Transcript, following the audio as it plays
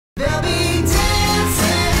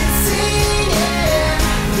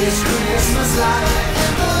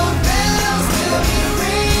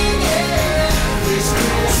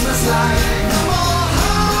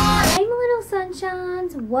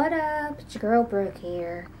What up? It's your girl Brooke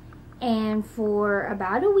here, and for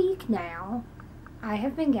about a week now I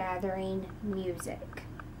have been gathering music.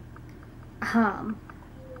 I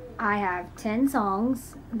have 10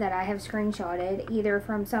 songs that I have screenshotted either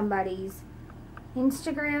from somebody's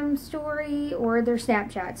Instagram story or their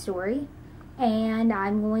Snapchat story, and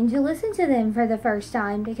I'm going to listen to them for the first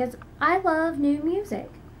time because I love new music.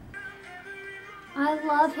 I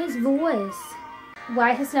love his voice.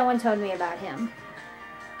 Why has no one told me about him?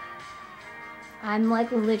 I'm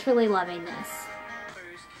like literally loving this.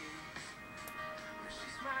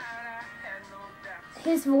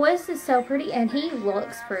 His voice is so pretty, and he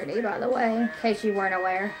looks pretty, by the way, in case you weren't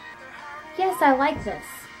aware. Yes, I like this.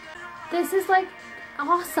 This is like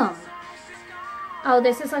awesome. Oh,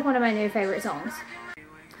 this is like one of my new favorite songs.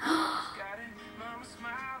 A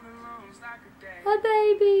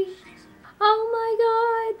baby. Oh my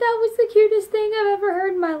god, that was the cutest thing I've ever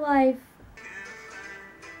heard in my life.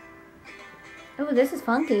 Oh, this is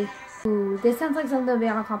funky. Ooh, this sounds like something that would be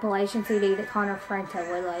on a compilation CD that Connor Frenta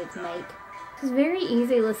would like make. This is very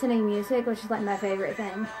easy listening music, which is like my favorite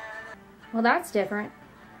thing. Well, that's different.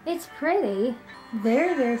 It's pretty.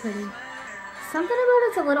 Very, very pretty. Something about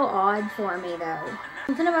it's a little odd for me though.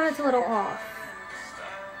 Something about it's a little off.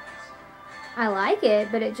 I like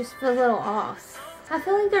it, but it just feels a little off. I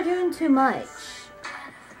feel like they're doing too much.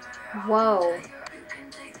 Whoa.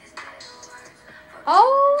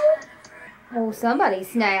 Oh! Oh, somebody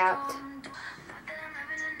snapped.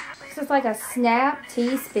 This is like a snap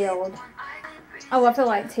tea spilled. Oh, I feel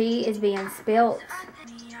like tea is being spilt.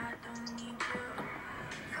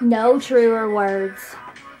 No truer words.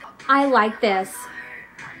 I like this.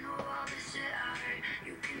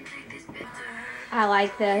 I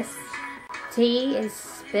like this. Tea is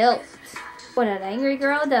spilt. What an angry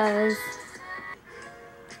girl does.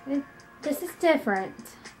 This is different.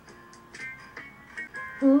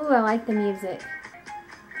 Ooh, I like the music.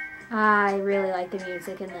 I really like the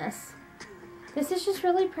music in this. This is just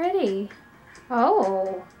really pretty.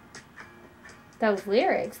 Oh. Those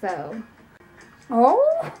lyrics, though.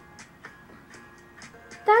 Oh.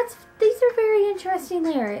 These are very interesting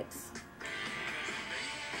lyrics.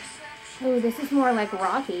 Ooh, this is more like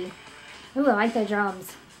rocky. Ooh, I like the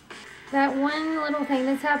drums. That one little thing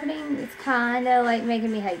that's happening, it's kind of like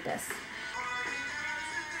making me hate this.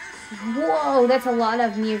 Whoa, that's a lot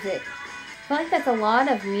of music. I feel like that's a lot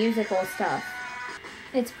of musical stuff.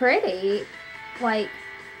 It's pretty. Like,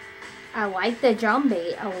 I like the drum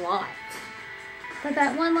beat a lot. But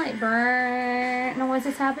that one like burn noise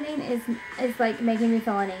that's happening is like making me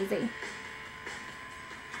feel uneasy.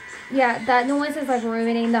 Yeah, that noise is like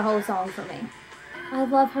ruining the whole song for me. I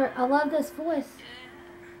love her. I love this voice.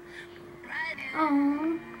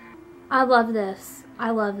 Oh, I love this.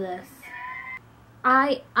 I love this.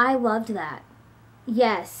 I loved that.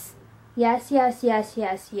 Yes. Yes, yes, yes,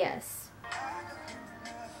 yes, yes.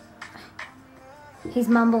 He's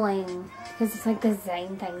mumbling because it's like the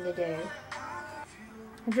Zane thing to do.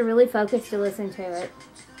 I have to really focus to listen to it.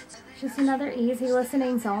 It's just another easy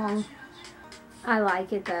listening song. I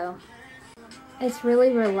like it though. It's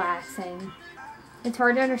really relaxing. It's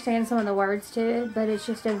hard to understand some of the words to it, but it's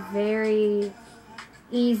just a very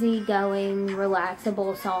easygoing,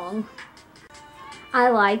 relaxable song. I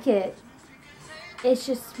like it. It's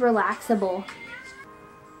just relaxable.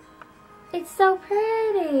 It's so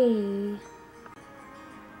pretty.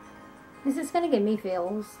 This is gonna give me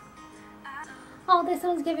feels. Oh, this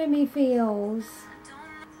one's giving me feels.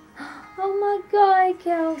 Oh my god,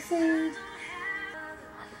 Kelsey.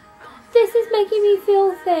 This is making me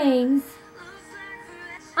feel things.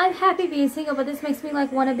 I'm happy being single, but this makes me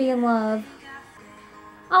like want to be in love.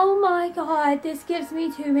 Oh my god, this gives me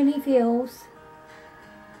too many feels.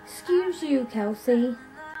 Excuse you, Kelsey.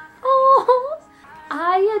 Oh,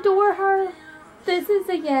 I adore her. This is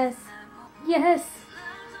a yes. Yes.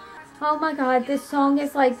 Oh my god, this song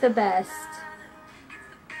is like the best.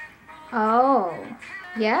 Oh,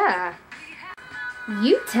 yeah.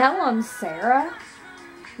 You tell him, Sarah.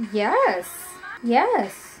 Yes.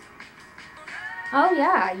 Yes. Oh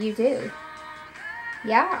yeah, you do.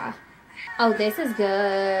 Yeah. Oh, this is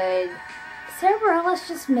good. Sarah Bareilles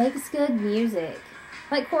just makes good music.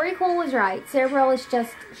 Like Corey Cole was right. Sarah Bareilles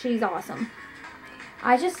she's awesome.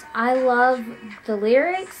 I love the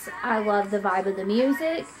lyrics. I love the vibe of the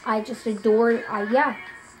music. I just adore, yeah,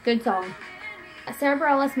 good song. Sarah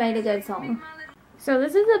Bareilles made a good song. So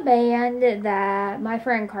this is a band that my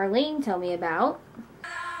friend Carlene told me about.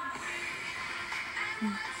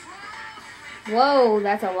 Whoa,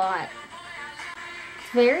 that's a lot. It's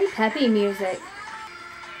very peppy music.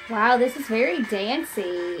 Wow, this is very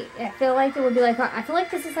dancey. I feel like it would be like, I feel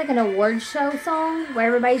like this is like an award show song where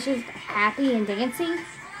everybody's just happy and dancing.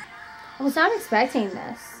 I was not expecting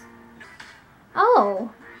this.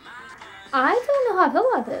 Oh, I don't know how I feel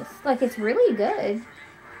about this. Like, it's really good.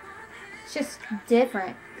 It's just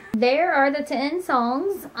different. There are the 10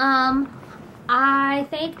 songs. I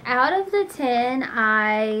think out of the 10,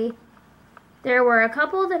 there were a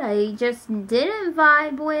couple that I just didn't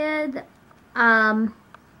vibe with.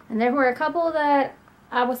 And there were a couple that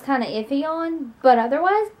I was kind of iffy on, but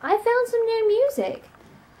otherwise, I found some new music.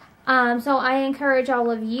 So I encourage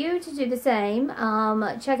all of you to do the same.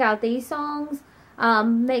 Check out these songs.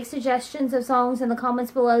 Make suggestions of songs in the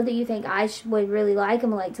comments below that you think I would really like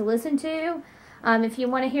and would like to listen to. If you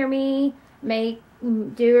want to hear me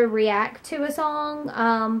do a react to a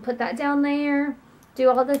song, put that down there. Do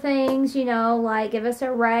all the things, you know, like give us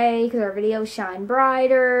a rate because our videos shine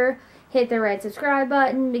brighter. Hit the red subscribe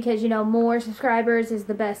button because, you know, more subscribers is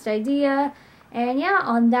the best idea. And yeah,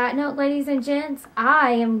 on that note, ladies and gents,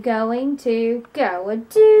 I am going to go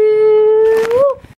a-do.